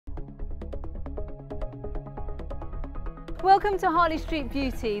Welcome to Harley Street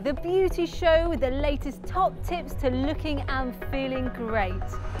Beauty, the beauty show with the latest top tips to looking and feeling great.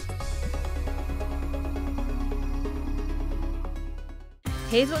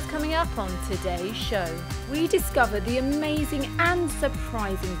 Here's what's coming up on today's show. We discover the amazing and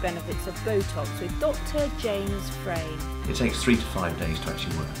surprising benefits of Botox with Dr. James Frame. It takes 3 to 5 days to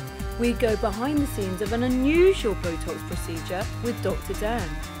actually work. We go behind the scenes of an unusual Botox procedure with Dr. Dan.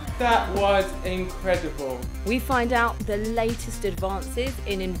 That was incredible. We find out the latest advances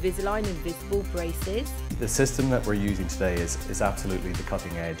in Invisalign invisible braces. The system that we're using today is absolutely the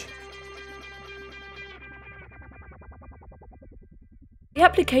cutting edge. The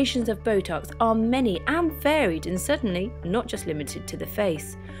applications of Botox are many and varied, and certainly not just limited to the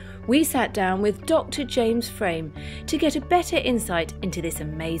face. We sat down with Dr. James Frame to get a better insight into this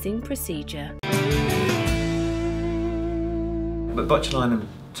amazing procedure. But botulinum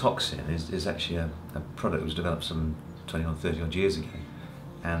toxin is actually a product that was developed some 20 or 30 odd years ago,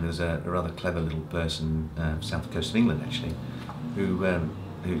 and there was a rather clever little person, south coast of England actually,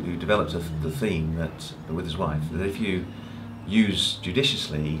 who developed the theme that, with his wife, that if you use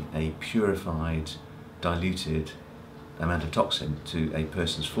judiciously a purified, diluted amount of toxin to a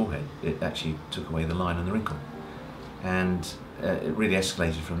person's forehead, it actually took away the line and the wrinkle, and it really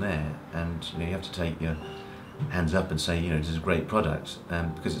escalated from there. And you have to take your hands up and say, this is a great product,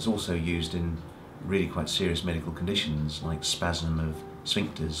 because it's also used in really quite serious medical conditions like spasm of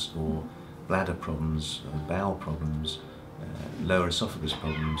sphincters, or bladder problems, or bowel problems, lower esophagus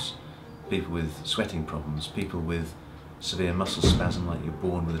problems, people with sweating problems, people with severe muscle spasm like you're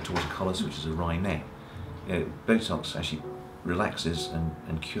born with a torticollis, which is a wry neck. Botox actually relaxes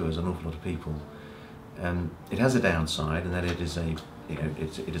and cures an awful lot of people. It has a downside, and that it is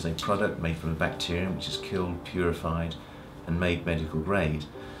a product made from a bacterium which is killed, purified, and made medical grade.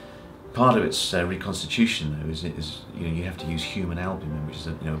 Part of its reconstitution, though, is you have to use human albumin, which is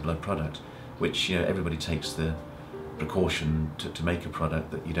a blood product, which everybody takes the precaution to make a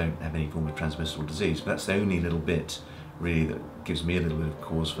product that you don't have any form of transmissible disease. But that's the only little bit really that gives me a little bit of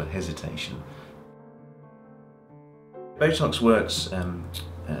cause for hesitation. Botox works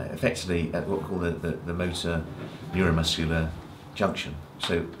effectively at what we call the motor neuromuscular junction.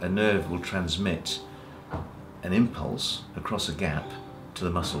 So a nerve will transmit an impulse across a gap to the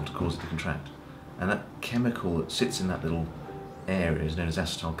muscle to cause it to contract. And that chemical that sits in that little area is known as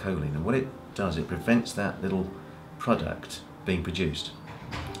acetylcholine. And what it does, it prevents that little product being produced.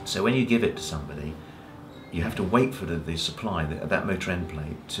 So when you give it to somebody, you have to wait for the supply, that motor end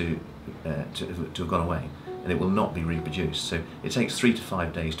plate to have gone away, and it will not be reproduced. So it takes 3 to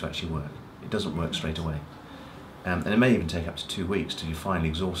 5 days to actually work. It doesn't work straight away. And it may even take up to 2 weeks till you finally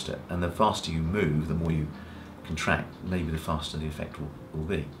exhaust it. And the faster you move, the more you contract, maybe the faster the effect will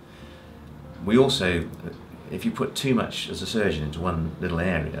be. We also, if you put too much as a surgeon into one little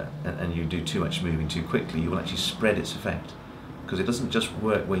area and you do too much moving too quickly, you will actually spread its effect, because it doesn't just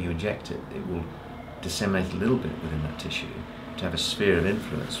work where you inject it. It will disseminate a little bit within that tissue to have a sphere of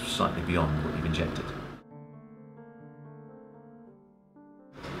influence slightly beyond what you've injected.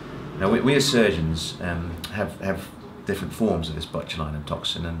 Now we as surgeons have different forms of this botulinum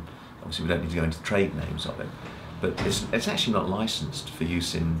toxin, and obviously we don't need to go into the trade names of it, but it's actually not licensed for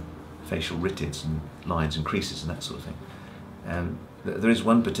use in facial ritids and lines and creases and that sort of thing. There is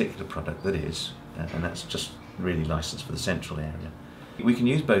one particular product that is, and that's just really licensed for the central area. We can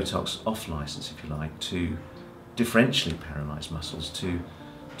use Botox off license, if you like, to differentially paralyze muscles, to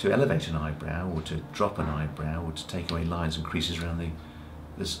elevate an eyebrow, or to drop an eyebrow, or to take away lines and creases around the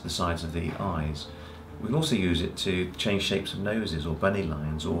sides of the eyes. We can also use it to change shapes of noses, or bunny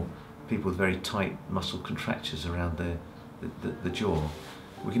lines, or people with very tight muscle contractures around the jaw.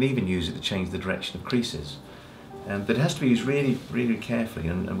 We can even use it to change the direction of creases. But it has to be used really, really carefully,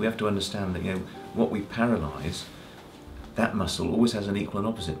 and we have to understand that what we paralyze, that muscle always has an equal and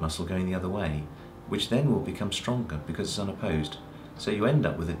opposite muscle going the other way, which then will become stronger because it's unopposed. So you end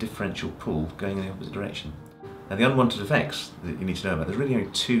up with a differential pull going in the opposite direction. Now the unwanted effects that you need to know about, there's really only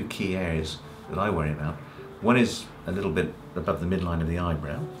 2 key areas that I worry about. One is a little bit above the midline of the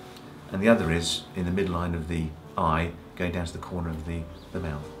eyebrow, and the other is in the midline of the eye going down to the corner of the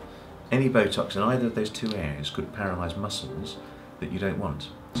mouth. Any Botox in either of those 2 areas could paralyze muscles that you don't want.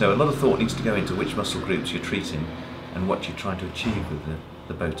 So a lot of thought needs to go into which muscle groups you're treating and what you're trying to achieve with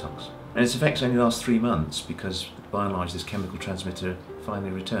the Botox. And its effects only last 3 months, because by and large this chemical transmitter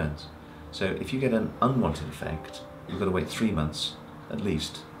finally returns. So if you get an unwanted effect, you've got to wait 3 months at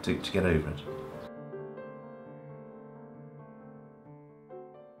least to get over it.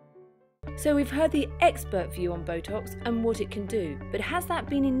 So we've heard the expert view on Botox and what it can do, but has that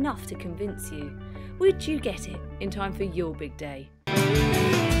been enough to convince you? Would you get it in time for your big day? You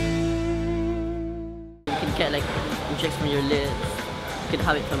can get like injections from your lids. You can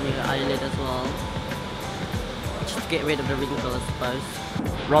have it from your eyelid as well. Just to get rid of the wrinkle, I suppose.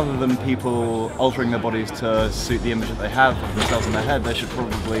 Rather than people altering their bodies to suit the image that they have of themselves in their head, they should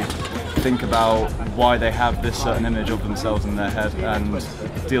probably think about why they have this certain image of themselves in their head and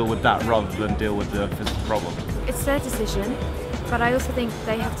deal with that rather than deal with the physical problem. It's their decision, but I also think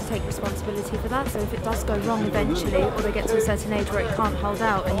they have to take responsibility for that. So if it does go wrong eventually, or they get to a certain age where it can't hold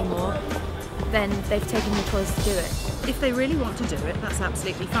out anymore, then they've taken the choice to do it. If they really want to do it, that's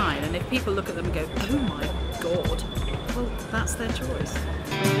absolutely fine. And if people look at them and go, oh my God, well, that's their choice.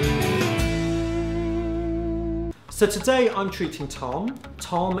 So today I'm treating Tom.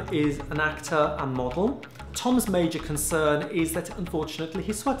 Tom is an actor and model. Tom's major concern is that unfortunately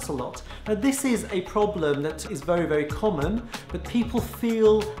he sweats a lot. Now this is a problem that is very, very common, but people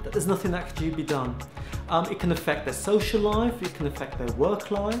feel that there's nothing that can be done. It can affect their social life, it can affect their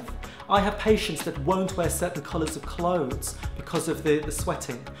work life. I have patients that won't wear certain colours of clothes because of the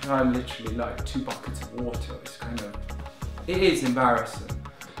sweating. I'm literally like 2 buckets of water. It's it is embarrassing.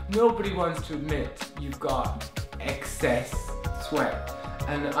 Nobody wants to admit you've got excess sweat.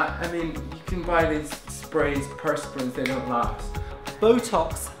 And I mean, you can buy these sprays, perspirants, they don't last.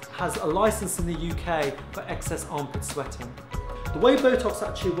 Botox has a license in the UK for excess armpit sweating. The way Botox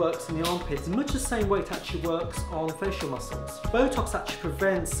actually works in the armpit is much the same way it actually works on facial muscles. Botox actually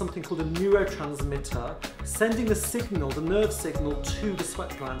prevents something called a neurotransmitter sending the signal, the nerve signal, to the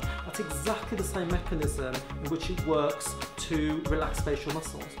sweat gland. That's exactly the same mechanism in which it works to relax facial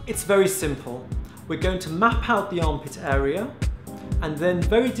muscles. It's very simple. We're going to map out the armpit area, and then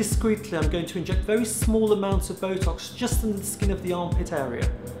very discreetly I'm going to inject very small amounts of Botox just under the skin of the armpit area.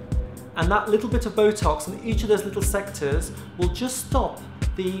 And that little bit of Botox in each of those little sectors will just stop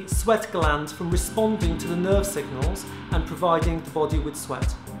the sweat gland from responding to the nerve signals and providing the body with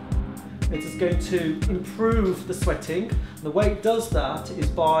sweat. It is going to improve the sweating. And the way it does that is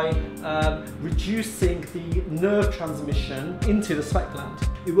by reducing the nerve transmission into the sweat gland.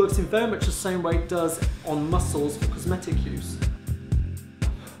 It works in very much the same way it does on muscles for cosmetic use.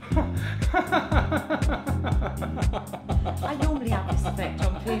 I normally have this effect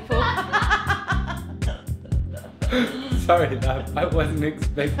on people. Sorry, I wasn't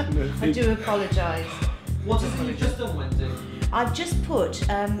expecting it. I do apologise. What is it you've just done, Wendy? I've just put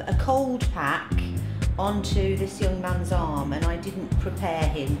a cold pack onto this young man's arm and I didn't prepare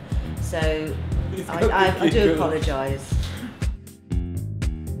him, so I do apologise.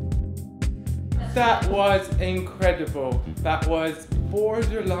 That was incredible. That was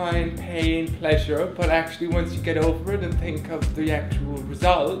borderline pain, pleasure, but actually once you get over it and think of the actual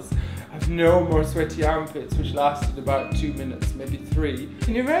results, I have no more sweaty armpits, which lasted about 2 minutes, maybe 3.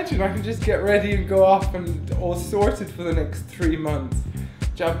 Can you imagine? I can just get ready and go off and all sorted for the next 3 months.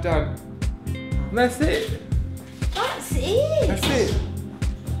 Job done. And that's it. That's it. That's it.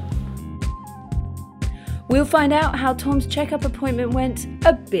 We'll find out how Tom's checkup appointment went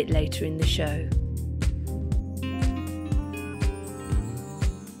a bit later in the show.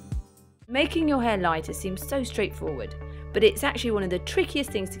 Making your hair lighter seems so straightforward, but it's actually one of the trickiest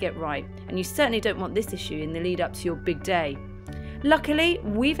things to get right, and you certainly don't want this issue in the lead up to your big day. Luckily,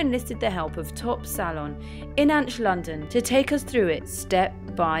 we've enlisted the help of Top Salon in Anch, London to take us through it step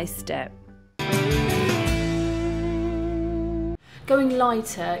by step. Going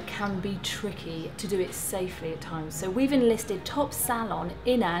lighter can be tricky to do it safely at times, so we've enlisted Top Salon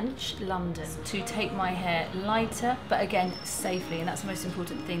in Anch, London to take my hair lighter, but again safely, and that's the most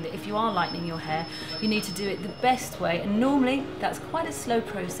important thing, that if you are lightening your hair you need to do it the best way, and normally that's quite a slow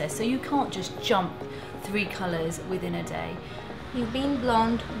process, so you can't just jump 3 colours within a day. You've been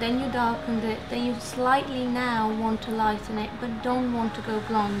blonde, then you darkened it, then you slightly now want to lighten it, but don't want to go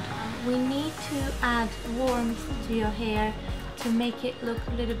blonde. We need to add warmth to your hair to make it look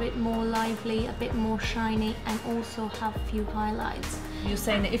a little bit more lively, a bit more shiny, and also have a few highlights. You're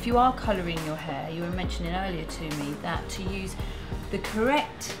saying that if you are colouring your hair, you were mentioning earlier to me that to use the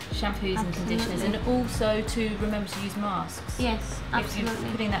correct shampoos and conditioners, and also to remember to use masks. Yes, absolutely. If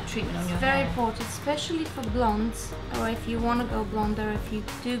you're putting that treatment on your hair. It's very important, especially for blondes, or if you want to go blonde, or if you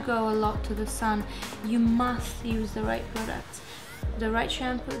do go a lot to the sun, you must use the right products, the right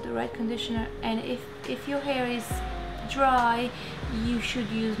shampoo, the right conditioner, and if your hair is dry, you should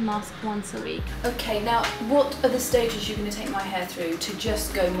use mask once a week. Okay, now what are the stages you're going to take my hair through to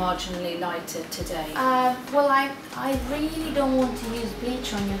just go marginally lighter today? Well, I really don't want to use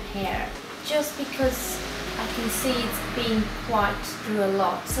bleach on your hair, just because I can see it's being wiped through a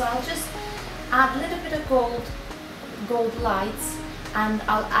lot. So I'll just add a little bit of gold lights and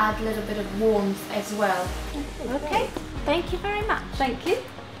I'll add a little bit of warmth as well. Okay, thank you very much. Thank you.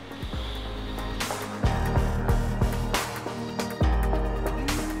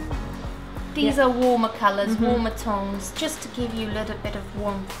 These are warmer colours, warmer tones, just to give you a little bit of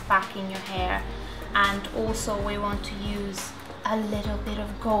warmth back in your hair. And also we want to use a little bit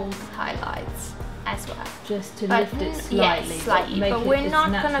of gold highlights as well. Just to lift it slightly. Yes, slightly, but we're not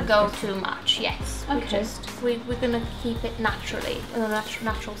going to go too much, yes. Okay. We're going to keep it naturally, on the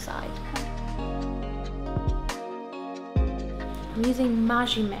natural side. I'm using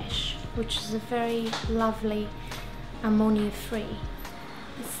Magi Mesh, which is a very lovely ammonia-free.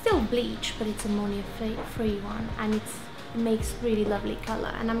 It's still bleach, but it's ammonia-free one, and it makes really lovely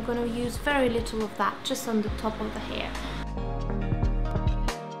colour. And I'm going to use very little of that just on the top of the hair.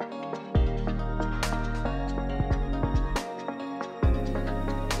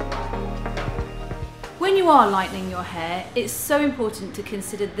 When you are lightening your hair, it's so important to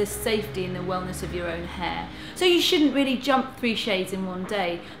consider the safety and the wellness of your own hair. So you shouldn't really jump 3 shades in one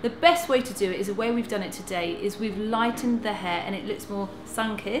day. The best way to do it is the way we've done it today, is we've lightened the hair and it looks more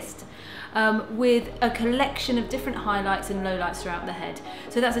sun-kissed with a collection of different highlights and lowlights throughout the head.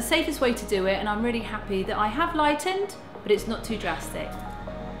 So that's the safest way to do it, and I'm really happy that I have lightened, but it's not too drastic.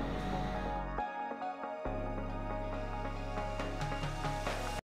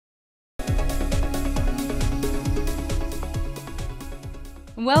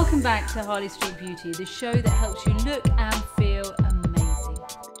 Welcome back to Harley Street Beauty, the show that helps you look and feel amazing.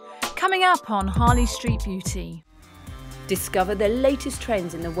 Coming up on Harley Street Beauty. Discover the latest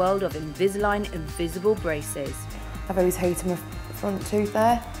trends in the world of Invisalign Invisible Braces. I've always hated my front tooth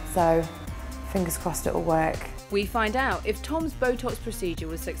there, so fingers crossed it'll work. We find out if Tom's Botox procedure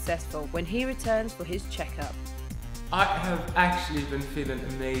was successful when he returns for his checkup. I have actually been feeling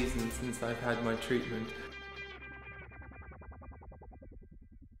amazing since I've had my treatment.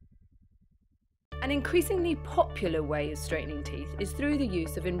 An increasingly popular way of straightening teeth is through the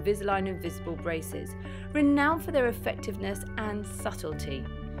use of Invisalign Invisible Braces, renowned for their effectiveness and subtlety.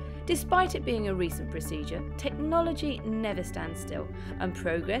 Despite it being a recent procedure, technology never stands still and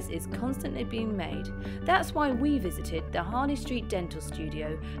progress is constantly being made. That's why we visited the Harley Street Dental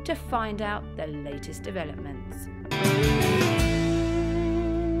Studio to find out the latest developments.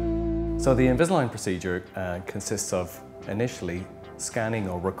 So the Invisalign procedure consists of initially scanning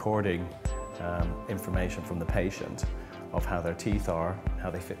or recording information from the patient of how their teeth are, how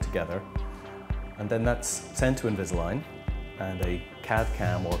they fit together, and then that's sent to Invisalign, and a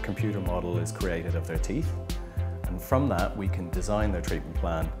CAD/CAM or computer model is created of their teeth, and from that we can design their treatment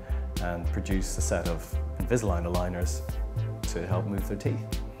plan and produce a set of Invisalign aligners to help move their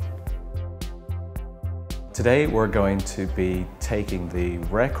teeth. Today we're going to be taking the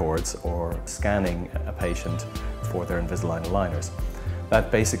records or scanning a patient for their Invisalign aligners. That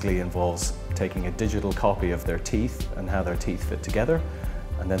basically involves taking a digital copy of their teeth and how their teeth fit together,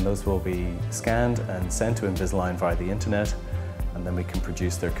 and then those will be scanned and sent to Invisalign via the internet, and then we can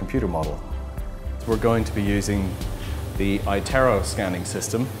produce their computer model. So we're going to be using the iTero scanning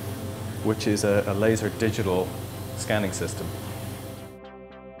system, which is a laser digital scanning system.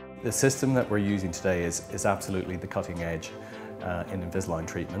 The system that we're using today is absolutely the cutting edge in Invisalign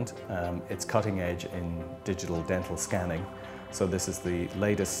treatment. It's cutting edge in digital dental scanning. So this is the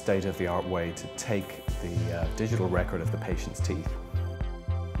latest state-of-the-art way to take the digital record of the patient's teeth.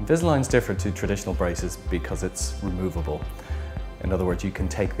 Invisalign's different to traditional braces because it's removable. In other words, you can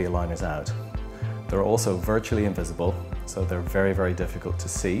take the aligners out. They're also virtually invisible, so they're very, very difficult to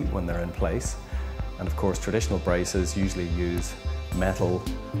see when they're in place. And of course, traditional braces usually use metal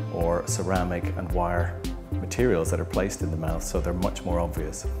or ceramic and wire materials that are placed in the mouth, so they're much more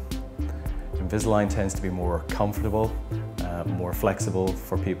obvious. Invisalign tends to be more comfortable, more flexible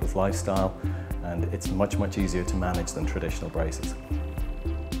for people's lifestyle, and it's much, much easier to manage than traditional braces.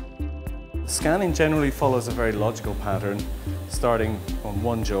 Scanning generally follows a very logical pattern, starting on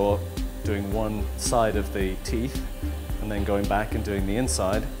one jaw, doing one side of the teeth, and then going back and doing the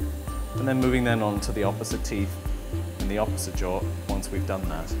inside, and then moving then on to the opposite teeth in the opposite jaw once we've done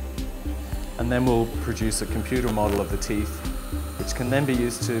that. And then we'll produce a computer model of the teeth, which can then be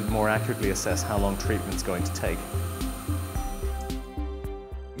used to more accurately assess how long treatment's going to take.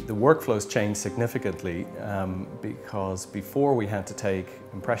 The workflow's changed significantly because before we had to take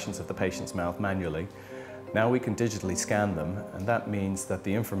impressions of the patient's mouth manually. Now we can digitally scan them, and that means that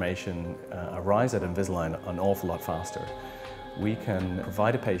the information arrives at Invisalign an awful lot faster. We can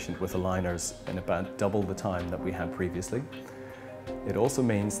provide a patient with aligners in about double the time that we had previously. It also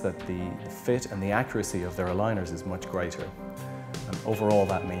means that the fit and the accuracy of their aligners is much greater. And overall,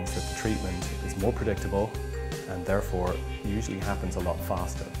 that means that the treatment is more predictable and therefore usually happens a lot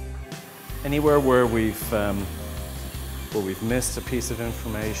faster. Anywhere where we've missed a piece of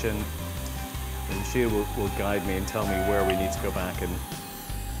information, the machine will guide me and tell me where we need to go back and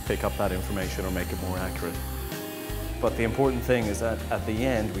pick up that information or make it more accurate. But the important thing is that at the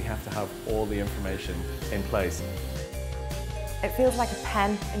end we have to have all the information in place. It feels like a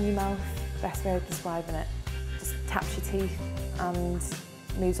pen in your mouth, best way of describing it. Just taps your teeth and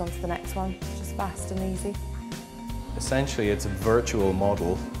moves on to the next one. It's just fast and easy. Essentially it's a virtual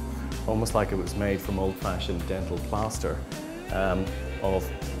model, almost like it was made from old-fashioned dental plaster, of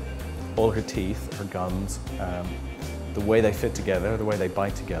all her teeth, her gums, the way they fit together, the way they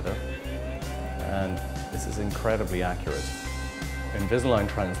bite together, and this is incredibly accurate. Invisalign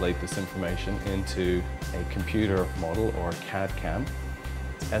translate this information into a computer model or CAD/CAM,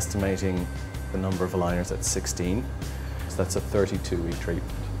 estimating the number of aligners at 16, so that's a 32-week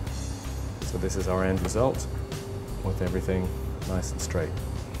treatment. So this is our end result, with everything nice and straight.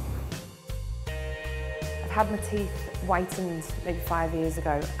 I've had my teeth whitened maybe 5 years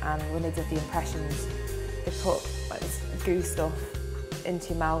ago, and when they did the impressions, they put like this goo stuff into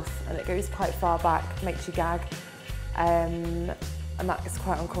your mouth, and it goes quite far back, makes you gag, and that is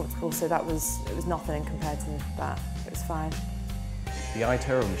quite uncomfortable. So it was nothing compared to that. It was fine. The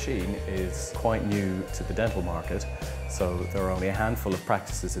iTero machine is quite new to the dental market, so there are only a handful of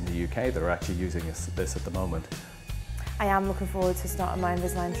practices in the UK that are actually using this at the moment. I am looking forward to starting my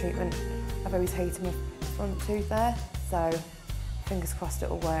Invisalign treatment. I've always hated my front tooth there, so fingers crossed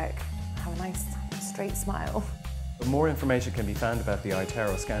it'll work. Have a nice straight smile. More information can be found about the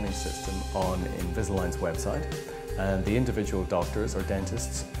iTero scanning system on Invisalign's website, and the individual doctors or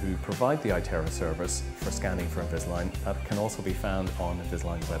dentists who provide the iTero service for scanning for Invisalign, that can also be found on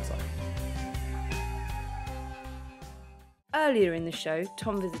Invisalign's website. Earlier in the show,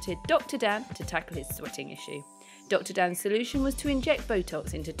 Tom visited Dr. Dan to tackle his sweating issue. Dr. Dan's solution was to inject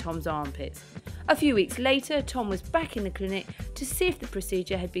Botox into Tom's armpits. A few weeks later, Tom was back in the clinic to see if the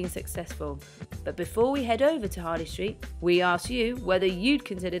procedure had been successful. But before we head over to Harley Street, we asked you whether you'd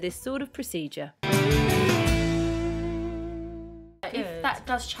consider this sort of procedure. If that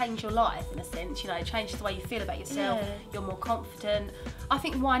does change your life in a sense, you know, it changes the way you feel about yourself, you're more confident, I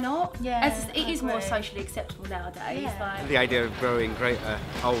think why not? As it is more socially acceptable nowadays. Like. The idea of growing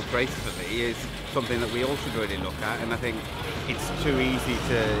old gracefully is something that we all should really look at, and I think it's too easy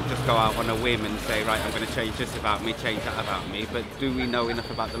to just go out on a whim and say, right, I'm going to change this about me, change that about me, but do we know enough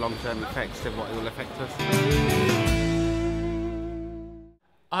about the long-term effects of what it will affect us?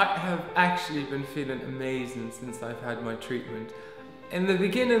 I have actually been feeling amazing since I've had my treatment. In the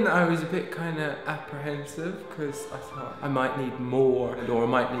beginning I was a bit kind of apprehensive because I thought I might need more or I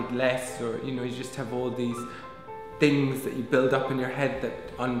might need less, or you know, you just have all these things that you build up in your head that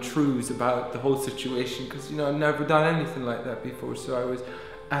untruths about the whole situation, because you know I've never done anything like that before, so I was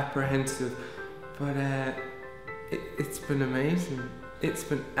apprehensive, but it's been amazing. It's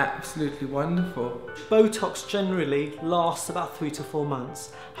been absolutely wonderful. Botox generally lasts about 3 to 4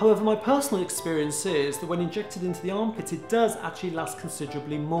 months. However, my personal experience is that when injected into the armpit, it does actually last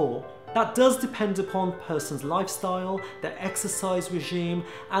considerably more. That does depend upon a person's lifestyle, their exercise regime,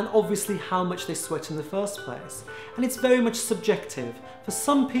 and obviously how much they sweat in the first place. And it's very much subjective. For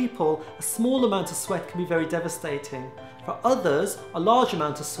some people, a small amount of sweat can be very devastating. For others, a large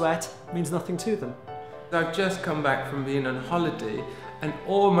amount of sweat means nothing to them. I've just come back from being on holiday, and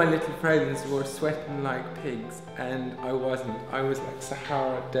all my little friends were sweating like pigs, and I wasn't. I was like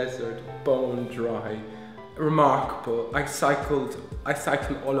Sahara Desert, bone dry. Remarkable. I cycled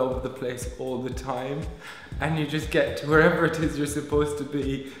all over the place all the time, and you just get to wherever it is you're supposed to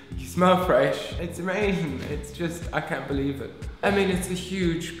be. You smell fresh. It's amazing. It's just, I can't believe it. I mean, it's a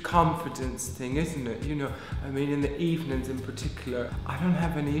huge confidence thing, isn't it? You know, I mean, in the evenings in particular, I don't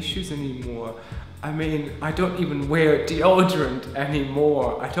have any issues anymore. I mean, I don't even wear deodorant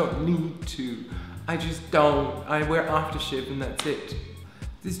anymore. I don't need to. I just don't. I wear aftershave and that's it.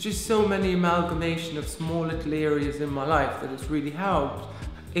 There's just so many amalgamation of small little areas in my life that it's really helped.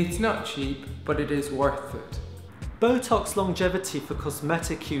 It's not cheap, but it is worth it. Botox longevity for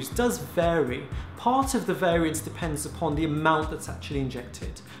cosmetic use does vary. Part of the variance depends upon the amount that's actually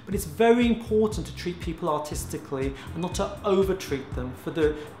injected, but it's very important to treat people artistically and not to over-treat them for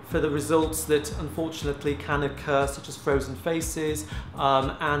the results that unfortunately can occur, such as frozen faces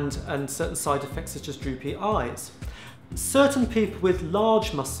and certain side effects such as droopy eyes. Certain people with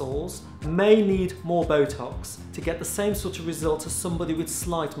large muscles may need more Botox to get the same sort of result as somebody with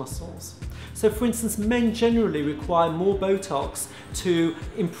slight muscles. So for instance, men generally require more Botox to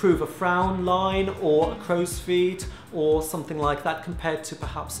improve a frown line or a crow's feet or something like that compared to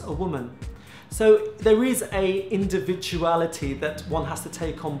perhaps a woman. So there is a individuality that one has to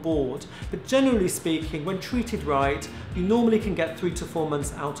take on board, but generally speaking, when treated right, you normally can get 3 to 4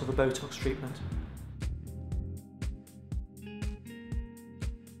 months out of a Botox treatment.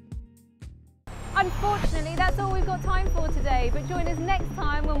 Unfortunately, that's all we've got time for today, but join us next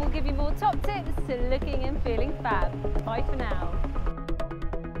time when we'll give you more top tips to looking and feeling fab. Bye for now.